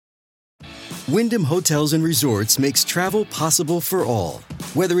Wyndham Hotels and Resorts makes travel possible for all.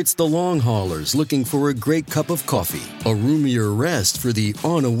 Whether it's the long haulers looking for a great cup of coffee, a roomier rest for the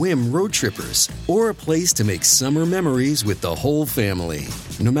on-a-whim road trippers, or a place to make summer memories with the whole family.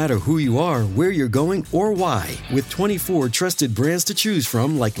 No matter who you are, where you're going, or why, with 24 trusted brands to choose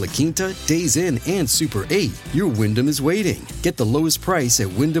from like La Quinta, Days Inn, and Super 8, your Wyndham is waiting. Get the lowest price at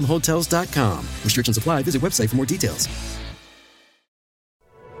WyndhamHotels.com. Restrictions apply. Visit website for more details.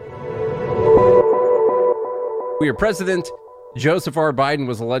 Your president, Joseph R. Biden,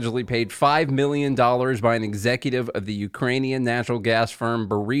 was allegedly paid $5 million by an executive of the Ukrainian natural gas firm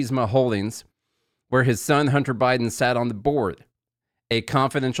Burisma Holdings, where his son, Hunter Biden, sat on the board. A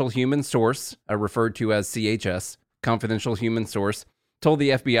confidential human source, referred to as CHS, confidential human source, told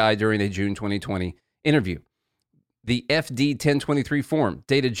the FBI during a June 2020 interview. The FD 1023 form,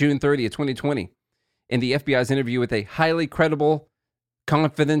 dated June 30th, 2020, in the FBI's interview with a highly credible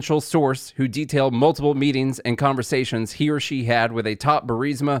confidential source who detailed multiple meetings and conversations he or she had with a top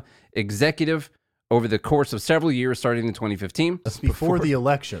Burisma executive over the course of several years starting in 2015. That's before the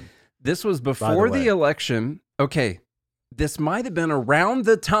election. This was before the election. Okay, this might have been around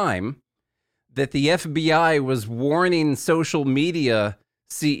the time that the FBI was warning social media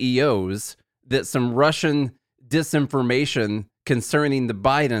CEOs that some Russian disinformation concerning the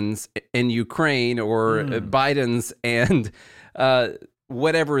Bidens in Ukraine or Bidens and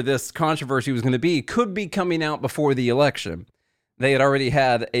whatever this controversy was going to be could be coming out before the election. They had already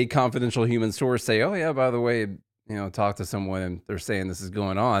had a confidential human source say, oh, yeah, by the way, talk to someone and they're saying this is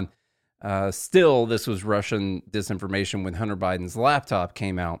going on. Still, this was Russian disinformation when Hunter Biden's laptop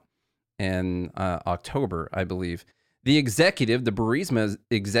came out in October, I believe. The Burisma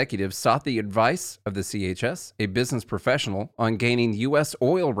executive, sought the advice of the CHS, a business professional, on gaining U.S.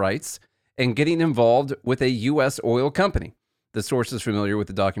 oil rights and getting involved with a U.S. oil company. The sources familiar with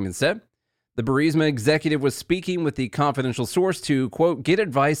the document said the Burisma executive was speaking with the confidential source to, quote, get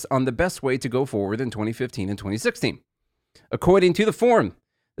advice on the best way to go forward in 2015 and 2016. According to the form,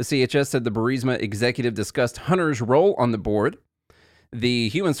 the CHS said the Burisma executive discussed Hunter's role on the board. The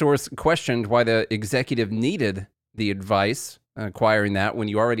human source questioned why the executive needed the advice, acquiring that when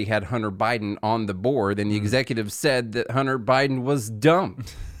you already had Hunter Biden on the board, and the executive said that Hunter Biden was dumb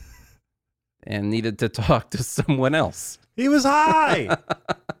and needed to talk to someone else. He was high.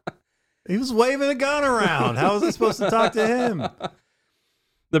 He was waving a gun around. How was I supposed to talk to him?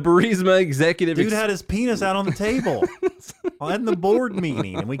 The Burisma executive... Dude had his penis out on the table in the board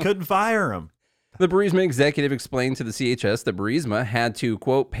meeting, and we couldn't fire him. The Burisma executive explained to the CHS that Burisma had to,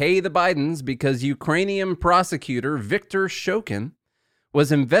 quote, pay the Bidens because Ukrainian prosecutor Viktor Shokin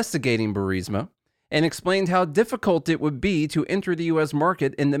was investigating Burisma, and explained how difficult it would be to enter the U.S.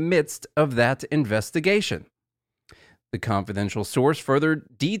 market in the midst of that investigation. The confidential source further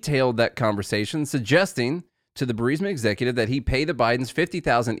detailed that conversation, suggesting to the Burisma executive that he pay the Bidens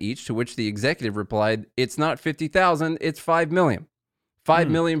 $50,000 each, to which the executive replied, it's not $50,000, it's $5 million. $5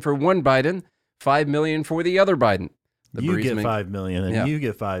 million for one Biden, $5 million for the other Biden. You get $5 million, and you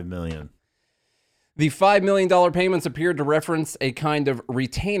get $5 million. The $5 million payments appeared to reference a kind of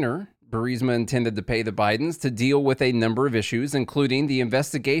retainer Burisma intended to pay the Bidens to deal with a number of issues, including the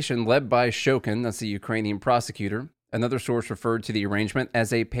investigation led by Shokin, that's the Ukrainian prosecutor. Another source referred to the arrangement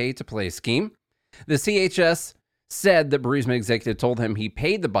as a pay-to-play scheme. The CHS said that Burisma executive told him he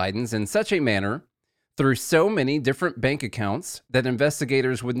paid the Bidens in such a manner through so many different bank accounts that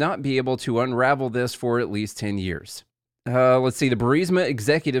investigators would not be able to unravel this for at least 10 years. Let's see. The Burisma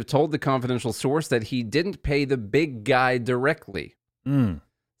executive told the confidential source that he didn't pay the big guy directly.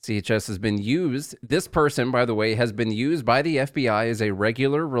 CHS has been used. This person, by the way, has been used by the FBI as a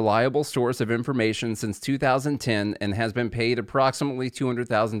regular, reliable source of information since 2010 and has been paid approximately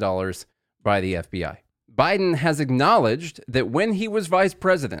 $200,000 by the FBI. Biden has acknowledged that when he was vice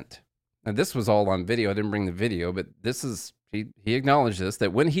president, and this was all on video, I didn't bring the video, but he acknowledged this,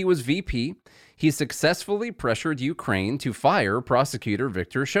 that when he was VP, he successfully pressured Ukraine to fire prosecutor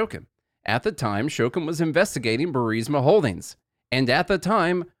Viktor Shokin. At the time, Shokin was investigating Burisma Holdings. And at the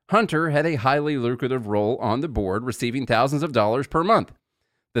time, Hunter had a highly lucrative role on the board, receiving thousands of dollars per month.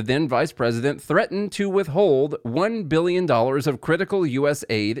 The then vice president threatened to withhold $1 billion of critical U.S.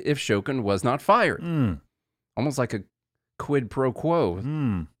 aid if Shokin was not fired. Almost like a quid pro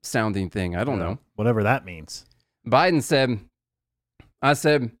quo sounding thing. I don't know. Whatever that means. Biden said, I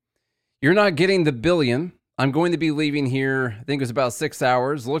said, you're not getting the billion. I'm going to be leaving here, I think it was about 6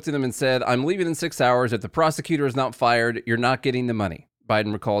 hours. Looked at him and said, I'm leaving in 6 hours. If the prosecutor is not fired, you're not getting the money.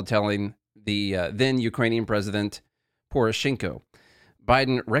 Biden recalled telling the then Ukrainian president Poroshenko.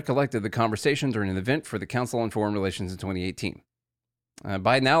 Biden recollected the conversation during an event for the Council on Foreign Relations in 2018.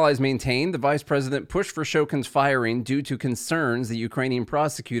 Biden allies maintained the vice president pushed for Shokin's firing due to concerns the Ukrainian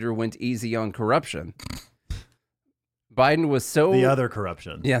prosecutor went easy on corruption. Biden was so... The other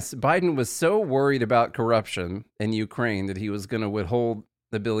corruption. Yes, Biden was so worried about corruption in Ukraine that he was going to withhold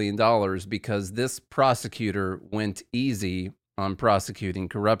the $1 billion because this prosecutor went easy on prosecuting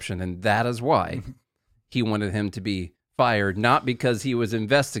corruption. And that is why he wanted him to be fired, not because he was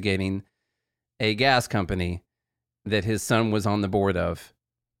investigating a gas company that his son was on the board of.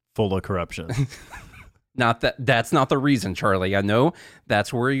 Full of corruption. That's not the reason, Charlie. I know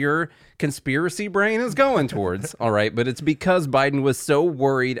that's where your conspiracy brain is going towards. All right. But it's because Biden was so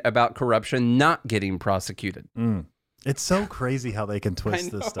worried about corruption not getting prosecuted. It's so crazy how they can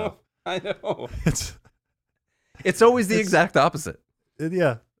twist this stuff. I know. It's always the exact opposite.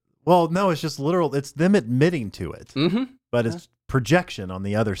 Yeah. Well, no, it's just literal. It's them admitting to it, but it's projection on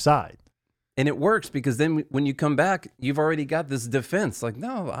the other side. And it works because then when you come back, you've already got this defense. Like,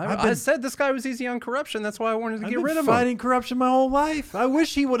 no, I said this guy was easy on corruption. That's why I wanted to get rid of him. I've been fighting corruption my whole life. I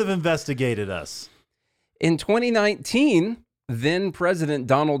wish he would have investigated us. In 2019, then President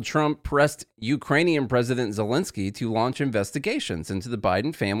Donald Trump pressed Ukrainian President Zelensky to launch investigations into the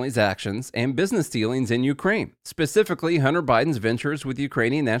Biden family's actions and business dealings in Ukraine, specifically Hunter Biden's ventures with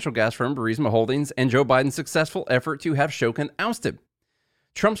Ukrainian natural gas firm Burisma Holdings and Joe Biden's successful effort to have Shokin ousted.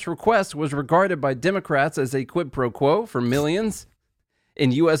 Trump's request was regarded by Democrats as a quid pro quo for millions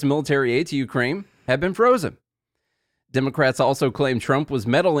in U.S. military aid to Ukraine have been frozen. Democrats also claim Trump was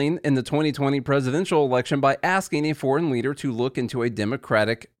meddling in the 2020 presidential election by asking a foreign leader to look into a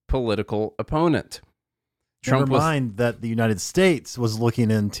Democratic political opponent. Never mind that the United States was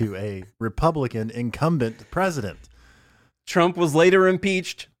looking into a Republican incumbent president. Trump was later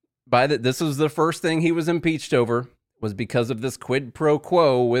impeached by this was the first thing he was impeached over, was because of this quid pro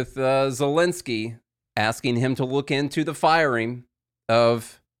quo with Zelensky asking him to look into the firing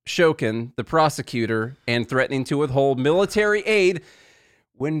of Shokin, the prosecutor, and threatening to withhold military aid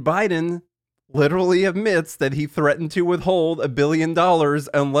when Biden literally admits that he threatened to withhold $1 billion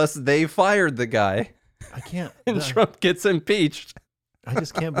unless they fired the guy. I can't. And Trump gets impeached. I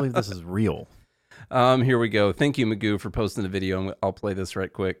just can't believe this is real. Here we go. Thank you, Magoo, for posting the video. I'll play this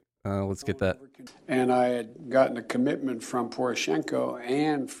right quick. Let's get that. And I had gotten a commitment from Poroshenko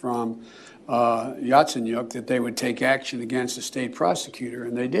and from Yatsenyuk that they would take action against the state prosecutor,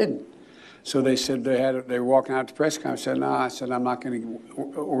 and they didn't. So they said they were walking out to the press conference. I said, no, I said, I'm not going to,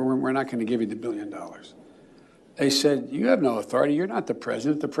 or we're not going to give you the $1 billion. They said, you have no authority. You're not the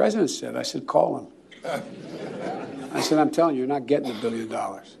president. The president said. I said, call him. I said, I'm telling you, you're not getting the $1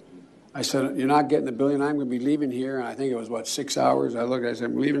 billion. I said, you're not getting the $1 billion. I'm going to be leaving here. And I think it was, 6 hours? I looked, I said,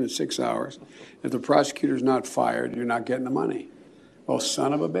 I'm leaving in 6 hours. If the prosecutor's not fired, you're not getting the money. Well,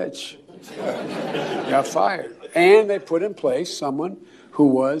 son of a bitch. Got fired. And they put in place someone who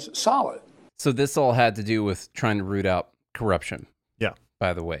was solid. So this all had to do with trying to root out corruption. Yeah.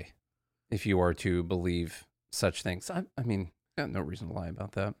 By the way, if you are to believe such things. I mean, I got no reason to lie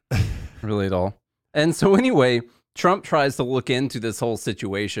about that. Really at all. And so anyway, Trump tries to look into this whole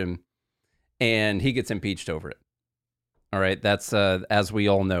situation and he gets impeached over it. All right, that's as we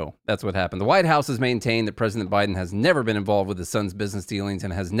all know, that's what happened. The White House has maintained that President Biden has never been involved with his son's business dealings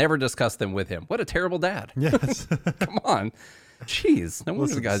and has never discussed them with him. What a terrible dad. Yes. Come on. Jeez. No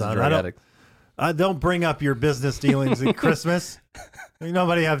wonder the guy's a drug addict. Don't bring up your business dealings at Christmas.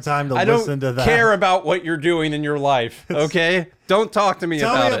 Nobody have time to listen to that. I don't care about what you're doing in your life, okay? Don't talk to me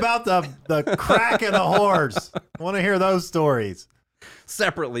about it. Tell me about the crack and the whores. I want to hear those stories.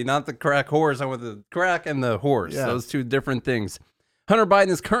 Separately, not the crack whores. I want the crack and the horse. Yeah. Those two different things. Hunter Biden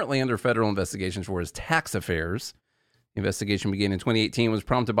is currently under federal investigations for his tax affairs. The investigation began in 2018, was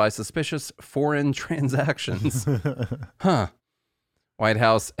prompted by suspicious foreign transactions. White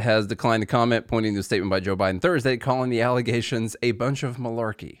House has declined to comment, pointing to a statement by Joe Biden Thursday, calling the allegations a bunch of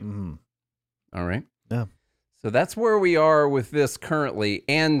malarkey. Mm-hmm. All right. Yeah. So that's where we are with this currently.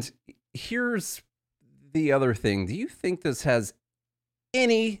 And here's the other thing. Do you think this has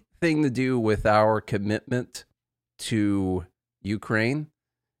anything to do with our commitment to Ukraine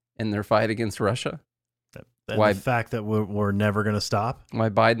and their fight against Russia? Why, the fact that we're never going to stop? Why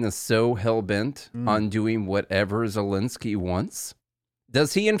Biden is so hell-bent on doing whatever Zelensky wants?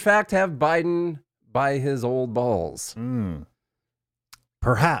 Does he, in fact, have Biden by his old balls?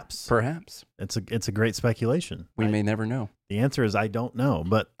 Perhaps. Perhaps. It's a great speculation. We may never know. The answer is I don't know,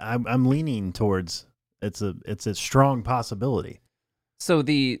 but I'm leaning towards it's a strong possibility. So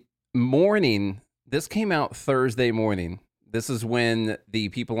the morning, this came out Thursday morning. This is when the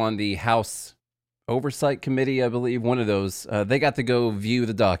people on the House Oversight Committee, I believe, one of those, they got to go view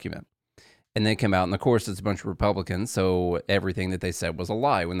the document. And they came out, and of course, it's a bunch of Republicans, so everything that they said was a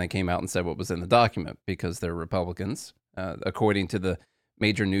lie when they came out and said what was in the document, because they're Republicans, according to the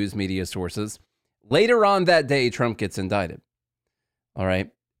major news media sources. Later on that day, Trump gets indicted. All right.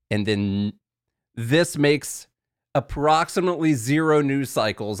 And then this makes approximately 0 news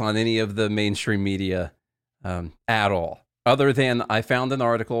cycles on any of the mainstream media at all, other than I found an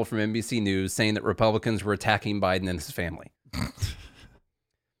article from NBC News saying that Republicans were attacking Biden and his family.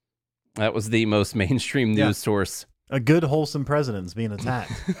 That was the most mainstream news source. A good, wholesome president's being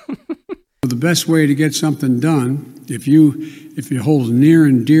attacked. The best way to get something done, if it holds near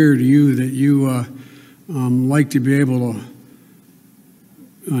and dear to you that you like to be able to,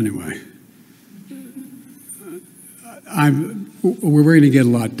 anyway, we're going to get a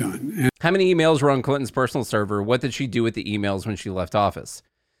lot done. And how many emails were on Clinton's personal server? What did she do with the emails when she left office?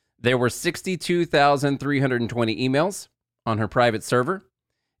 There were 62,320 emails on her private server.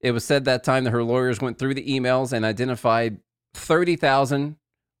 It was said that time that her lawyers went through the emails and identified 30,000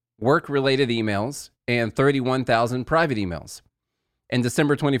 work-related emails and 31,000 private emails. In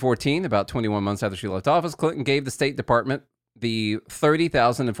December 2014, about 21 months after she left office, Clinton gave the State Department the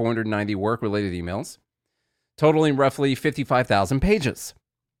 30,490 work-related emails, totaling roughly 55,000 pages.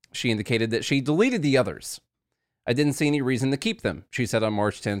 She indicated that she deleted the others. I didn't see any reason to keep them, she said on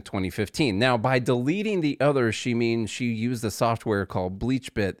March 10, 2015. Now, by deleting the others, she means she used a software called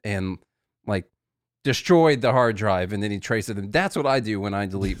BleachBit and, destroyed the hard drive, and then he traced it. That's what I do when I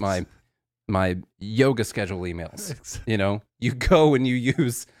delete my yoga schedule emails. You know, you go and you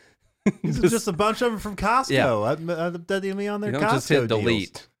use just a bunch of them from Costco. Yeah. That me on their Costco just hit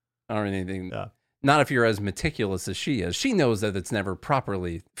delete deals. Or anything. Yeah. Not if you're as meticulous as she is. She knows that it's never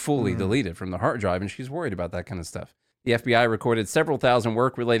properly, fully deleted from the hard drive, and she's worried about that kind of stuff. The FBI recorded several thousand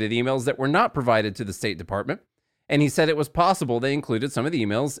work-related emails that were not provided to the State Department, and he said it was possible they included some of the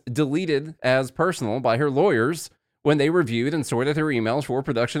emails deleted as personal by her lawyers when they reviewed and sorted her emails for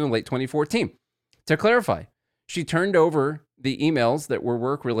production in late 2014. To clarify, she turned over the emails that were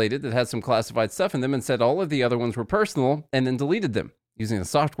work-related that had some classified stuff in them and said all of the other ones were personal, and then deleted them using a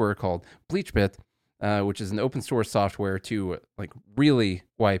software called BleachBit, which is an open source software to really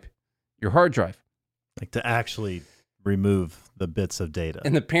wipe your hard drive. To actually remove the bits of data.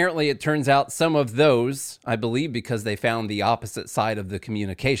 And apparently it turns out some of those, I believe because they found the opposite side of the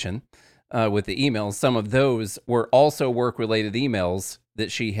communication with the emails, some of those were also work-related emails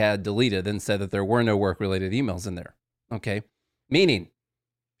that she had deleted and said that there were no work-related emails in there. Okay. Meaning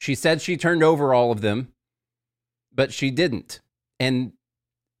she said she turned over all of them, but she didn't. And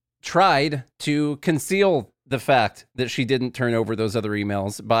tried to conceal the fact that she didn't turn over those other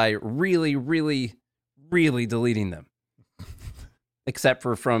emails by really, really, really deleting them. Except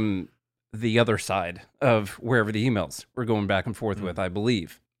for from the other side of wherever the emails were going back and forth with, I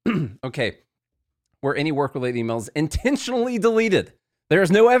believe. Okay. Were any work-related emails intentionally deleted? There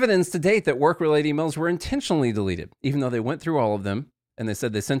is no evidence to date that work-related emails were intentionally deleted, even though they went through all of them and they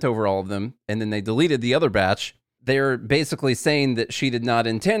said they sent over all of them and then they deleted the other batch. They're basically saying that she did not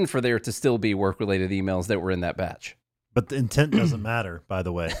intend for there to still be work-related emails that were in that batch. But the intent doesn't matter, by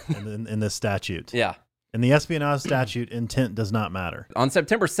the way, in this statute. Yeah. In the espionage statute, intent does not matter. On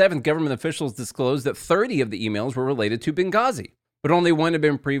September 7th, government officials disclosed that 30 of the emails were related to Benghazi, but only one had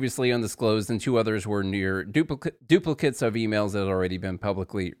been previously undisclosed and 2 others were near duplicates of emails that had already been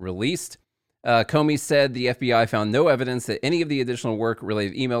publicly released. Comey said the FBI found no evidence that any of the additional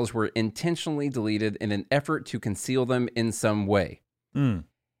work-related emails were intentionally deleted in an effort to conceal them in some way. And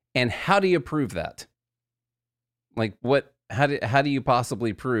how do you prove that? How do you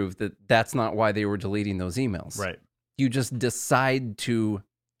possibly prove that that's not why they were deleting those emails? Right. You just decide to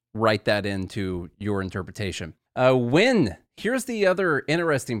write that into your interpretation. Here's the other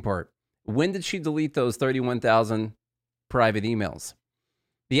interesting part. When did she delete those 31,000 private emails?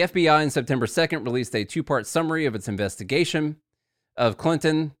 The FBI on September 2nd released a 2-part summary of its investigation of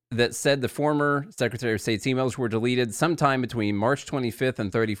Clinton that said the former Secretary of State's emails were deleted sometime between March 25th and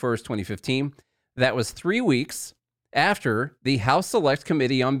 31st, 2015. That was 3 weeks after the House Select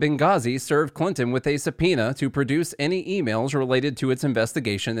Committee on Benghazi served Clinton with a subpoena to produce any emails related to its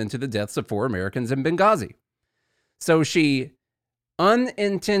investigation into the deaths of 4 Americans in Benghazi. So she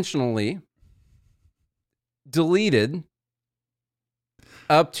unintentionally deleted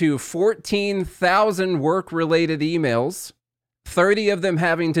up to 14,000 work-related emails, 30 of them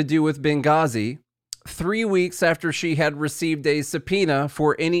having to do with Benghazi, 3 weeks after she had received a subpoena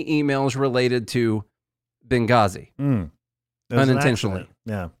for any emails related to Benghazi. Unintentionally.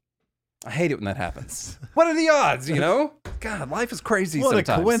 Yeah. I hate it when that happens. What are the odds, God, life is crazy what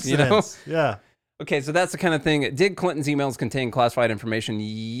sometimes. What a coincidence. Yeah. Okay, so that's the kind of thing. Did Clinton's emails contain classified information?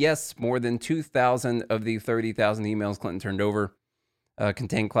 Yes, more than 2,000 of the 30,000 emails Clinton turned over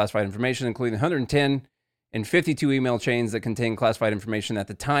contain classified information, including 110 and 52 email chains that contain classified information at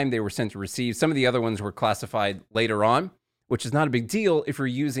the time they were sent to receive. Some of the other ones were classified later on, which is not a big deal if you're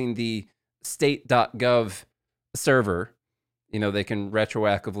using the state.gov server. You know, they can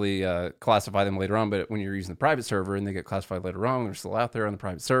retroactively classify them later on, but when you're using the private server and they get classified later on, they're still out there on the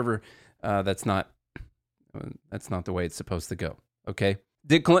private server. That's not the way it's supposed to go. Okay.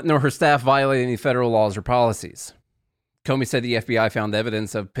 Did Clinton or her staff violate any federal laws or policies? Comey said the FBI found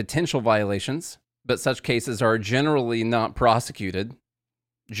evidence of potential violations, but such cases are generally not prosecuted.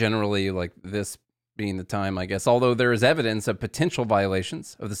 Generally, like this being the time, I guess, although there is evidence of potential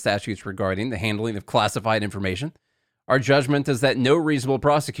violations of the statutes regarding the handling of classified information. Our judgment is that no reasonable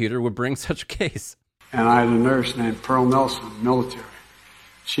prosecutor would bring such a case. And I had a nurse named Pearl Nelson, military.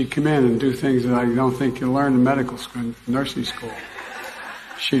 She'd come in and do things that I don't think you learn in medical school, nursing school.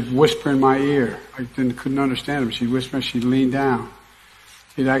 She'd whisper in my ear. I couldn't understand her. She'd whisper, she'd lean down.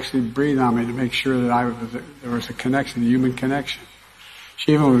 She'd actually breathe on me to make sure that there was a connection, a human connection.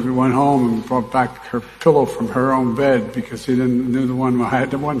 She even went home and brought back her pillow from her own bed because she knew the one I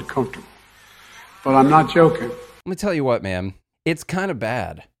had that wasn't comfortable. But I'm not joking. Let me tell you what, man. It's kind of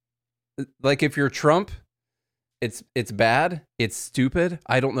bad. Like if you're Trump, it's bad. It's stupid.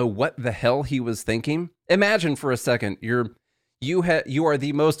 I don't know what the hell he was thinking. Imagine for a second, you are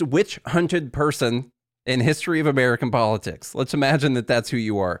the most witch-hunted person in history of American politics. Let's imagine that that's who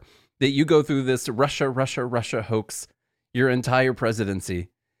you are. That you go through this Russia hoax your entire presidency,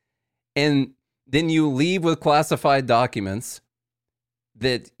 and then you leave with classified documents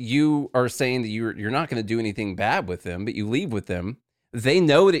that you are saying that you're not going to do anything bad with them, but you leave with them. They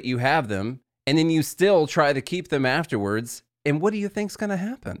know that you have them, and then you still try to keep them afterwards. And what do you think's going to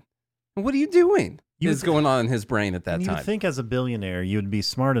happen? What are you doing? Is going on in his brain at that time. You'd think as a billionaire, you'd be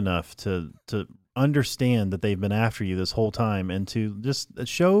smart enough to understand that they've been after you this whole time and to just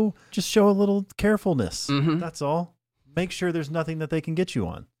show a little carefulness. Mm-hmm. That's all. Make sure there's nothing that they can get you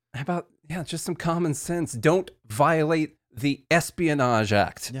on. How about, just some common sense. Don't violate the Espionage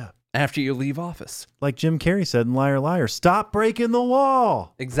Act after you leave office. Like Jim Carrey said in Liar Liar, stop breaking the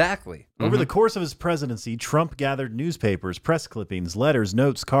law. Exactly. Over the course of his presidency, Trump gathered newspapers, press clippings, letters,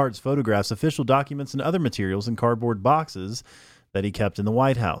 notes, cards, photographs, official documents, and other materials in cardboard boxes that he kept in the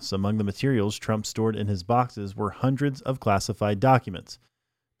White House. Among the materials Trump stored in his boxes were hundreds of classified documents.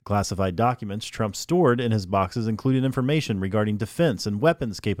 Classified documents Trump stored in his boxes included information regarding defense and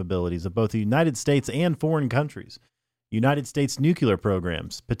weapons capabilities of both the United States and foreign countries, United States nuclear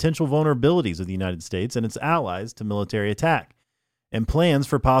programs, potential vulnerabilities of the United States and its allies to military attack, and plans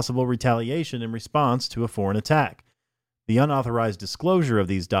for possible retaliation in response to a foreign attack. The unauthorized disclosure of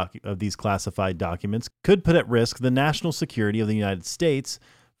these classified documents could put at risk the national security of the United States,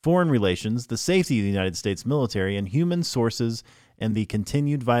 foreign relations, the safety of the United States military, and human sources, and the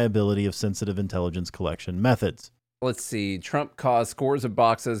continued viability of sensitive intelligence collection methods. Let's see. Trump caused scores of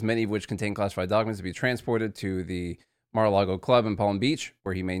boxes, many of which contain classified documents, to be transported to the Mar-a-Lago Club in Palm Beach,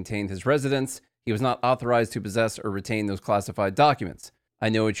 where he maintained his residence. He was not authorized to possess or retain those classified documents. I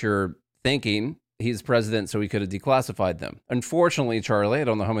know what you're thinking. He's president, so he could have declassified them. Unfortunately, Charlie, I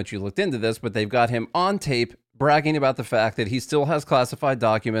don't know how much you looked into this, but they've got him on tape bragging about the fact that he still has classified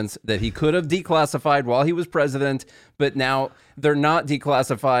documents that he could have declassified while he was president, but now they're not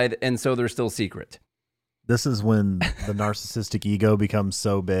declassified, and so they're still secret. This is when the narcissistic ego becomes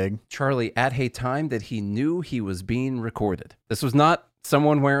so big. Charlie, at a time that he knew he was being recorded. This was not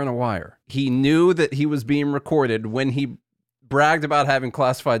someone wearing a wire. He knew that he was being recorded when he bragged about having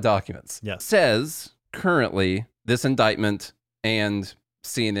classified documents. Yes. Says currently this indictment and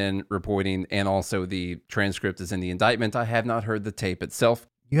CNN reporting and also the transcript is in the indictment. I have not heard the tape itself.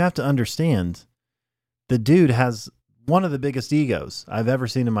 You have to understand, the dude has one of the biggest egos I've ever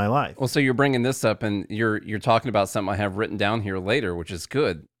seen in my life. Well, so you're bringing this up and you're talking about something I have written down here later, which is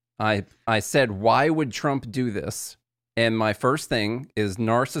good. I said, why would Trump do this? And my first thing is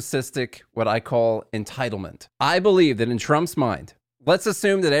narcissistic, what I call entitlement. I believe that in Trump's mind, let's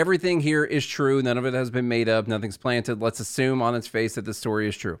assume that everything here is true. None of it has been made up. Nothing's planted. Let's assume on its face that the story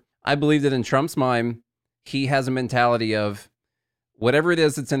is true. I believe that in Trump's mind, he has a mentality of whatever it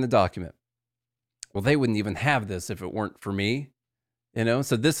is that's in the document. Well, they wouldn't even have this if it weren't for me,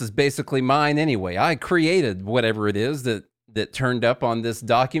 so this is basically mine anyway. I created whatever it is that turned up on this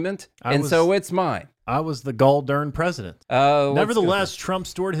document, so it's mine. I was the gall darn president. Nevertheless, Trump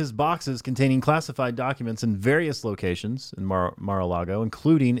stored his boxes containing classified documents in various locations in Mar-a-Lago,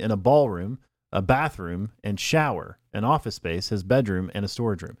 including in a ballroom, a bathroom, and shower, an office space, his bedroom, and a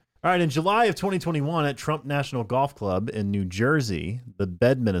storage room. All right, in July of 2021 at Trump National Golf Club in New Jersey, the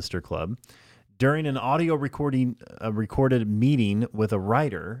Bedminster Club, during an audio recorded meeting with a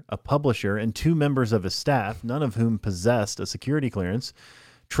writer, a publisher, and 2 members of his staff, none of whom possessed a security clearance,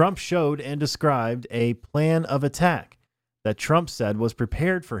 Trump showed and described a plan of attack that Trump said was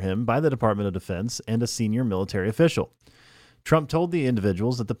prepared for him by the Department of Defense and a senior military official. Trump told the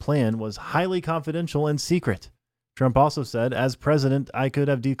individuals that the plan was highly confidential and secret. Trump also said, as president, I could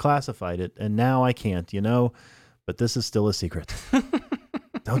have declassified it, and now I can't, but this is still a secret.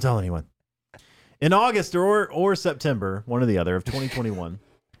 Don't tell anyone. In August or September, one or the other, of 2021,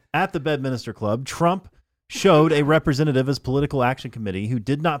 at the Bedminster Club, Trump showed a representative of his political action committee who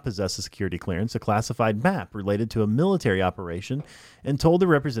did not possess a security clearance a classified map related to a military operation and told the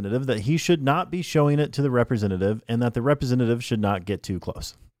representative that he should not be showing it to the representative and that the representative should not get too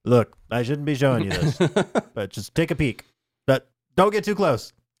close. Look, I shouldn't be showing you this, but just take a peek. But don't get too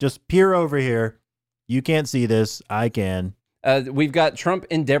close. Just peer over here. You can't see this. I can. We've got Trump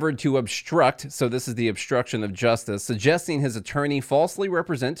endeavored to obstruct, so this is the obstruction of justice, suggesting his attorney falsely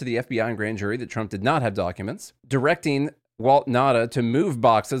represent to the FBI and grand jury that Trump did not have documents, directing Walt Nauta to move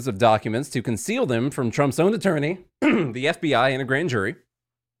boxes of documents to conceal them from Trump's own attorney, the FBI, and a grand jury,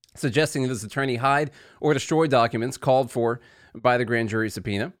 suggesting that his attorney hide or destroy documents called for by the grand jury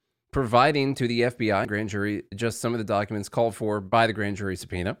subpoena, providing to the FBI grand jury just some of the documents called for by the grand jury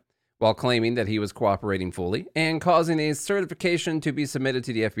subpoena, while claiming that he was cooperating fully, and causing a certification to be submitted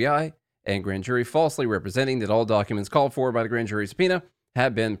to the FBI and grand jury falsely representing that all documents called for by the grand jury subpoena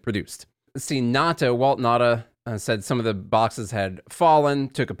have been produced. See, Walt Nauta said some of the boxes had fallen,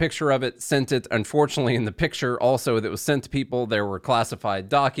 took a picture of it, sent it. Unfortunately, in the picture also that was sent to people, there were classified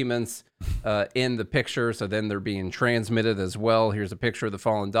documents in the picture, so then they're being transmitted as well. Here's a picture of the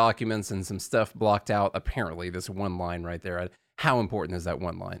fallen documents and some stuff blocked out. Apparently, this one line right there. How important is that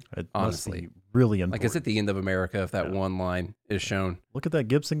one line? It honestly, must be really important. Like, it's at the end of America if that one line is shown. Look at that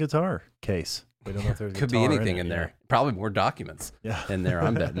Gibson guitar case. We don't know if there's could be anything in there. Probably more documents in there,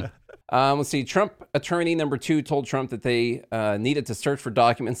 I'm betting. Let's see. Trump attorney number 2 told Trump that they needed to search for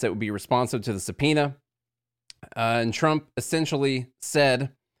documents that would be responsive to the subpoena. And Trump essentially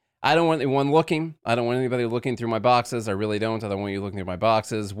said, I don't want anyone looking. I don't want anybody looking through my boxes. I really don't. I don't want you looking through my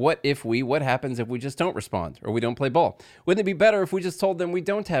boxes. What happens if we just don't respond or we don't play ball? Wouldn't it be better if we just told them we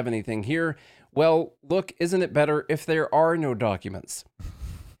don't have anything here? Well, look, isn't it better if there are no documents?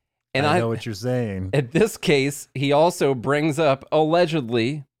 And I know what you're saying. In this case, he also brings up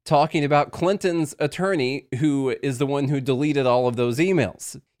allegedly talking about Clinton's attorney, who is the one who deleted all of those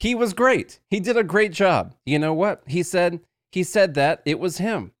emails. He was great. He did a great job. You know what? He said that it was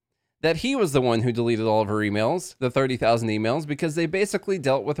him, that he was the one who deleted all of her emails, the 30,000 emails, because they basically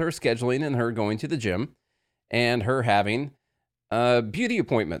dealt with her scheduling and her going to the gym and her having beauty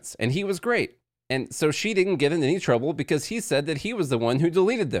appointments. And he was great. And so she didn't get in any trouble because he said that he was the one who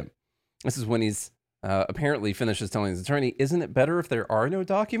deleted them. This is when he's apparently finishes telling his attorney, isn't it better if there are no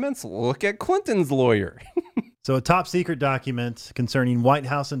documents? Look at Clinton's lawyer. So a top secret document concerning White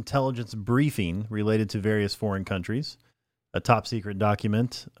House intelligence briefing related to various foreign countries. A top secret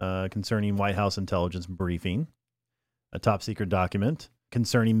document concerning White House intelligence briefing. A top secret document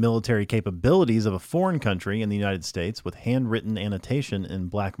concerning military capabilities of a foreign country in the United States with handwritten annotation in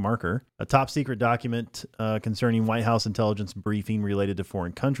black marker. A top secret document concerning White House intelligence briefing related to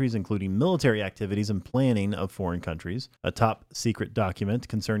foreign countries, including military activities and planning of foreign countries. A top secret document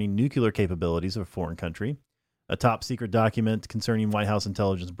concerning nuclear capabilities of a foreign country. A top secret document concerning White House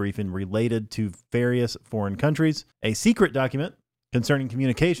intelligence briefing related to various foreign countries. A secret document concerning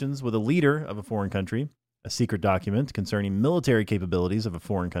communications with a leader of a foreign country. A secret document concerning military capabilities of a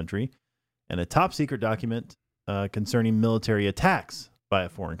foreign country, and a top secret document concerning military attacks by a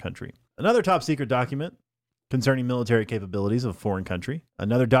foreign country. Another top secret document concerning military capabilities of a foreign country.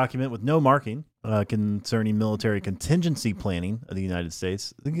 Another document with no marking concerning military contingency planning of the United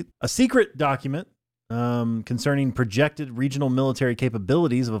States. A secret document concerning projected regional military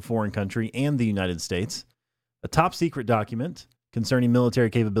capabilities of a foreign country and the United States. A top secret document concerning military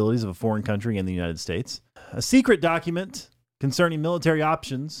capabilities of a foreign country and the United States. A secret document concerning military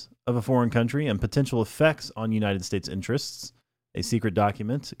options of a foreign country and potential effects on United States interests. A secret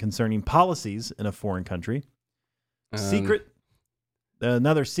document concerning policies in a foreign country.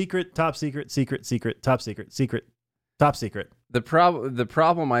 Another secret, top secret, top secret. The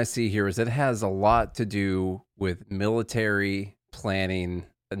problem I see here is it has a lot to do with military planning,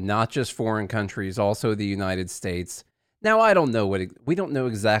 not just foreign countries, also the United States. Now, I don't know we don't know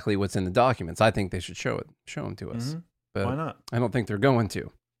exactly what's in the documents. I think they should show them to us. Mm-hmm. But why not? I don't think they're going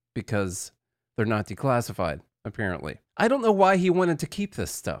to, because they're not declassified, apparently. I don't know why he wanted to keep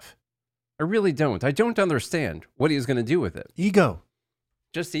this stuff. I really don't. I don't understand what he was going to do with it. Ego.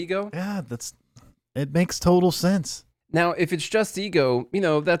 Just ego? Yeah, it makes total sense. Now, if it's just ego,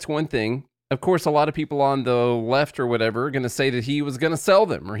 that's one thing. Of course, a lot of people on the left or whatever are going to say that he was going to sell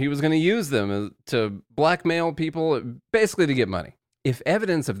them or he was going to use them to blackmail people, basically to get money. If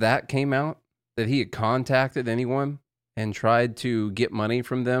evidence of that came out, that he had contacted anyone and tried to get money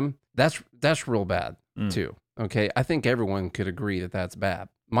from them, that's real bad too. Okay, I think everyone could agree that that's bad.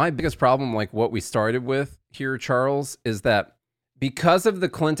 My biggest problem, like what we started with here, Charles, is that because of the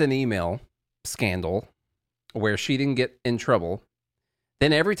Clinton email scandal, where she didn't get in trouble,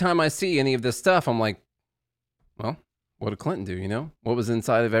 then every time I see any of this stuff, I'm like, well, what did Clinton do, What was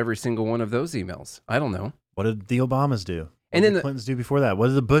inside of every single one of those emails? I don't know. What did the Obamas do? And then the Clintons do before that? What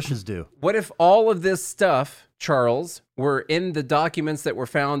did the Bushes do? What if all of this stuff, Charles, were in the documents that were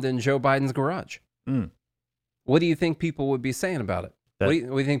found in Joe Biden's garage? What do you think people would be saying about it? What do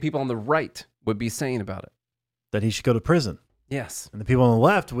you think people on the right would be saying about it? That he should go to prison. Yes. And the people on the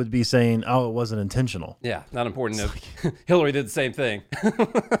left would be saying, oh, it wasn't intentional. Yeah, not important. Hillary did the same thing.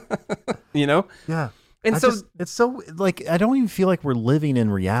 Yeah. And it's so, like, I don't even feel like we're living in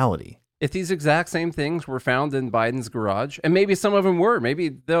reality. If these exact same things were found in Biden's garage, and maybe some of them were, maybe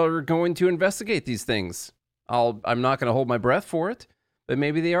they're going to investigate these things. I'm not going to hold my breath for it, but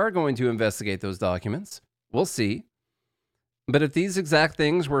maybe they are going to investigate those documents. We'll see. But if these exact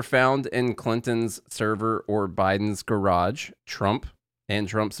things were found in Clinton's server or Biden's garage, Trump and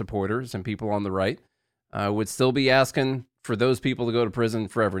Trump supporters and people on the right would still be asking for those people to go to prison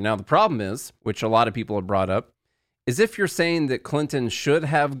forever. Now, the problem is, which a lot of people have brought up, is if you're saying that Clinton should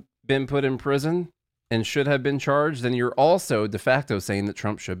have been put in prison and should have been charged, then you're also de facto saying that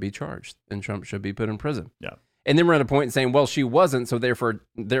Trump should be charged and Trump should be put in prison. Yeah. And then we're at a point saying, well, she wasn't, so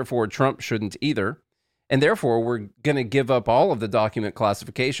therefore Trump shouldn't either. And therefore, we're going to give up all of the document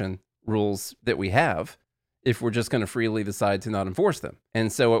classification rules that we have if we're just going to freely decide to not enforce them.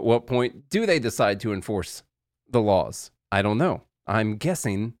 And so at what point do they decide to enforce the laws? I don't know. I'm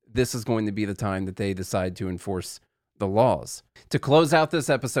guessing this is going to be the time that they decide to enforce the laws. To close out this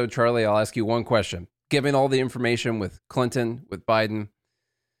episode, Charlie, I'll ask you one question. Given all the information with Clinton, with Biden,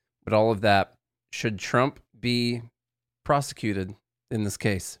 with all of that, should Trump be prosecuted in this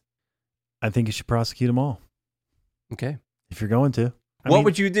case? I think you should prosecute them all. Okay. If you're going to. What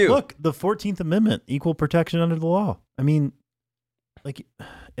would you do? Look, the 14th Amendment, equal protection under the law. I mean, like,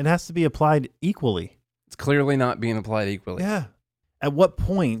 it has to be applied equally. It's clearly not being applied equally. Yeah. At what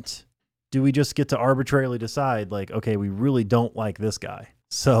point do we just get to arbitrarily decide, like, okay, we really don't like this guy,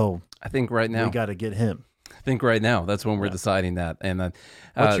 so I think right now we got to get him. I think right now that's when we're deciding that. And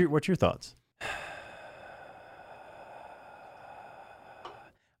what's your thoughts?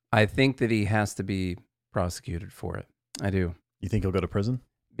 I think that he has to be prosecuted for it. I do. You think he'll go to prison?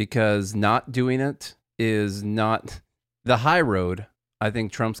 Because not doing it is not the high road. I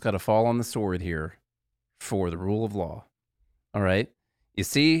think Trump's got to fall on the sword here for the rule of law. All right. You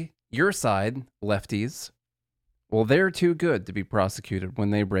see, your side, lefties, well, they're too good to be prosecuted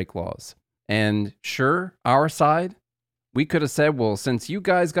when they break laws. And sure, our side, we could have said, well, since you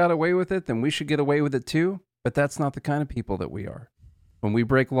guys got away with it, then we should get away with it too. But that's not the kind of people that we are. When we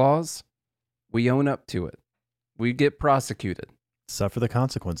break laws, we own up to it. We get prosecuted. Suffer the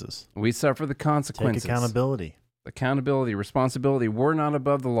consequences. We suffer the consequences. Take accountability. Accountability, responsibility. We're not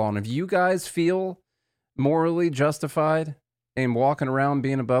above the law. And if you guys feel morally justified in walking around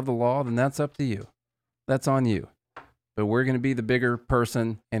being above the law, then that's up to you. That's on you. But we're going to be the bigger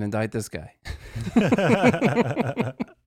person and indict this guy.